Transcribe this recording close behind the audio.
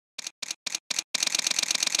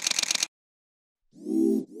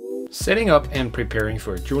Setting up and preparing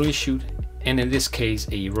for a jewelry shoot, and in this case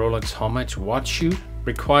a Rolex homage watch shoot,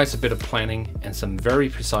 requires a bit of planning and some very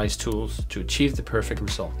precise tools to achieve the perfect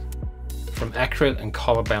result. From accurate and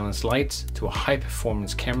color balanced lights to a high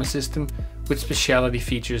performance camera system with specialty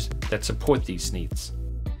features that support these needs.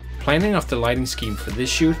 Planning of the lighting scheme for this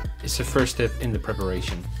shoot is the first step in the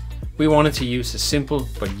preparation. We wanted to use a simple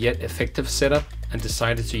but yet effective setup and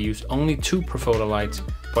decided to use only 2 Profoto lights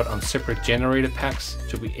but on separate generator packs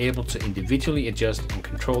to be able to individually adjust and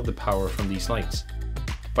control the power from these lights.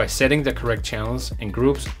 By setting the correct channels and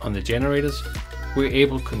groups on the generators, we're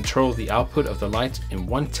able to control the output of the lights in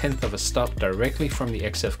 1/10 of a stop directly from the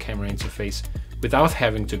xfcamera interface without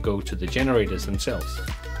having to go to the generators themselves.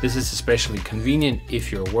 This is especially convenient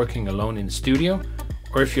if you're working alone in the studio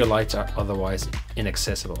or if your lights are otherwise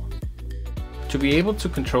inaccessible. To be able to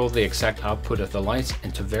control the exact output of the lights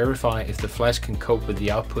and to verify if the flash can cope with the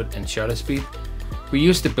output and shutter speed, we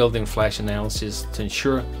use the built-in flash analysis to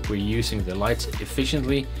ensure we're using the lights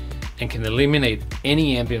efficiently and can eliminate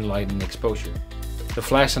any ambient light and exposure. The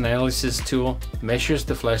flash analysis tool measures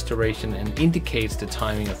the flash duration and indicates the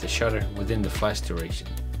timing of the shutter within the flash duration.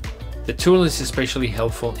 The tool is especially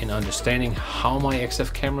helpful in understanding how my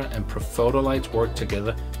xfcamera and Profoto lights work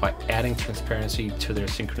together by adding transparency to their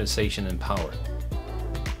synchronization and power.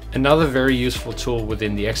 Another very useful tool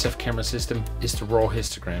within the xfcamera system is the raw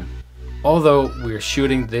histogram. Although we are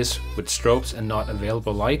shooting this with strobes and not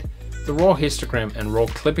available light, the raw histogram and raw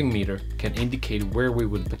clipping meter can indicate where we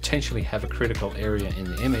would potentially have a critical area in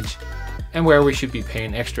the image and where we should be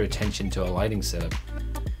paying extra attention to a lighting setup.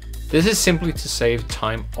 This is simply to save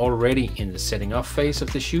time already in the setting up phase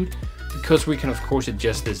of the shoot, because we can of course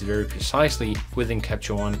adjust this very precisely within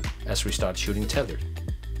CaptureOne as we start shooting tethered.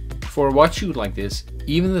 For a watch shoot like this,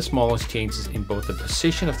 even the smallest changes in both the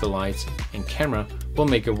position of the lights and camera will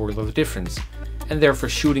make a world of difference, and therefore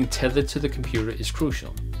shooting tethered to the computer is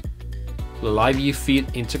crucial. The live view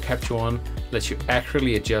feed into CaptureOne lets you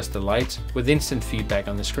accurately adjust the lights with instant feedback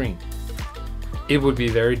on the screen. It would be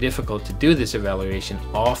very difficult to do this evaluation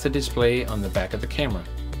off the display on the back of the camera.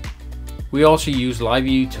 We also use live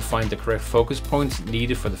view to find the correct focus points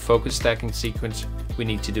needed for the focus stacking sequence we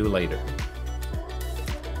need to do later.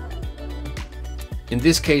 In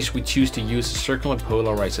this case, we choose to use a circular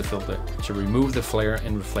polarizer filter to remove the flare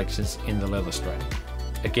and reflections in the leather strap.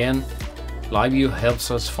 Again, live view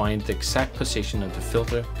helps us find the exact position of the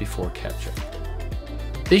filter before capture.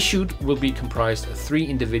 This shoot will be comprised of 3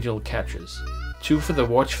 individual captures, 2 for the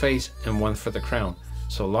watch face and 1 for the crown,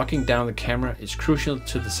 so locking down the camera is crucial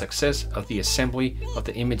to the success of the assembly of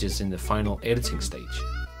the images in the final editing stage.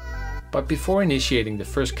 But before initiating the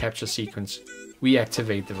first capture sequence, we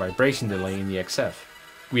activate the vibration delay in the XF.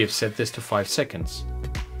 We have set this to 5 seconds.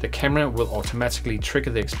 The camera will automatically trigger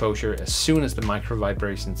the exposure as soon as the micro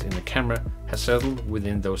vibrations in the camera have settled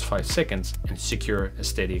within those 5 seconds and secure a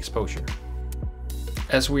steady exposure.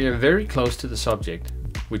 As we are very close to the subject,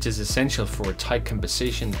 which is essential for a tight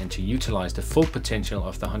composition and to utilize the full potential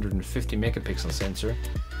of the 150 megapixel sensor,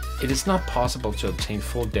 it is not possible to obtain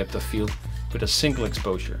full depth of field with a single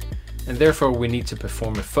exposure, and therefore we need to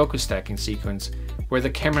perform a focus stacking sequence where the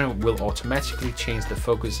camera will automatically change the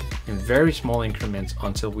focus in very small increments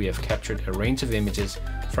until we have captured a range of images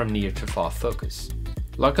from near to far focus.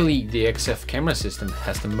 Luckily, the xfcamera system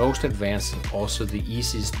has the most advanced and also the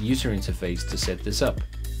easiest user interface to set this up.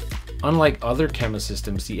 Unlike other camera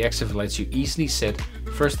systems, the XF lets you easily set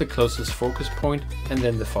first the closest focus point and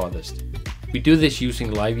then the farthest. We do this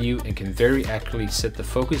using live view and can very accurately set the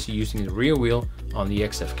focus using the rear wheel on the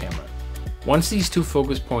XF camera. Once these 2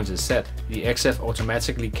 focus points are set, the XF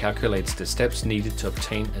automatically calculates the steps needed to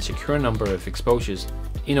obtain a secure number of exposures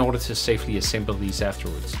in order to safely assemble these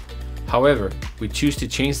afterwards. However, we choose to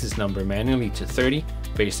change this number manually to 30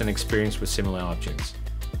 based on experience with similar objects.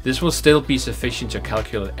 This will still be sufficient to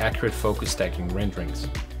calculate accurate focus stacking renderings.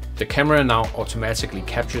 The camera now automatically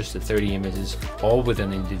captures the 30 images, all with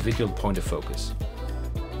an individual point of focus.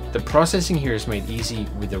 The processing here is made easy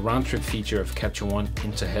with the round-trip feature of CaptureOne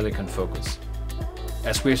into Helicon Focus.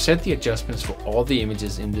 As we have set the adjustments for all the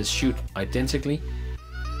images in this shoot identically,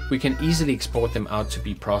 we can easily export them out to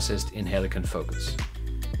be processed in Helicon Focus.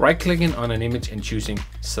 Right-clicking on an image and choosing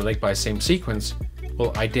Select by Same Sequence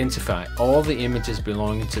will identify all the images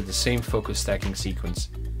belonging to the same focus stacking sequence.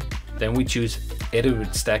 Then we choose Edit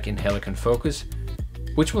with Stack in Helicon Focus,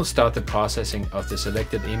 which will start the processing of the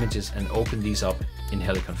selected images and open these up in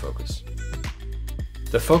Helicon Focus.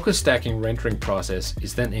 The focus stacking rendering process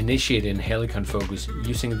is then initiated in Helicon Focus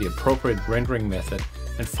using the appropriate rendering method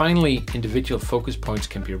And finally, individual focus points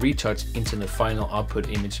can be retouched into the final output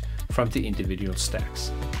image from the individual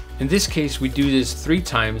stacks. In this case, we do this 3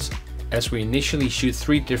 times as we initially shoot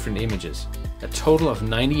 3 different images, a total of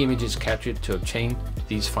 90 images captured to obtain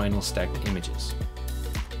these final stacked images.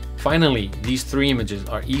 Finally, these 3 images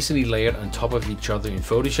are easily layered on top of each other in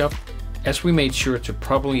Photoshop, as we made sure to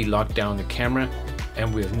properly lock down the camera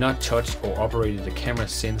and we have not touched or operated the camera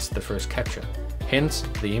since the first capture. Hence,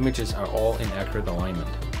 the images are all in accurate alignment.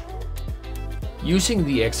 Using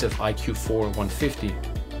the XF-iQ4 150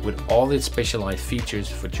 with all its specialized features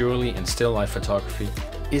for jewelry and still life photography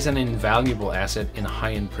is an invaluable asset in a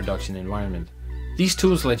high-end production environment. These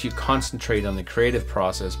tools let you concentrate on the creative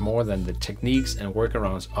process more than the techniques and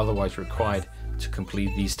workarounds otherwise required to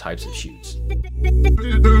complete these types of shoots.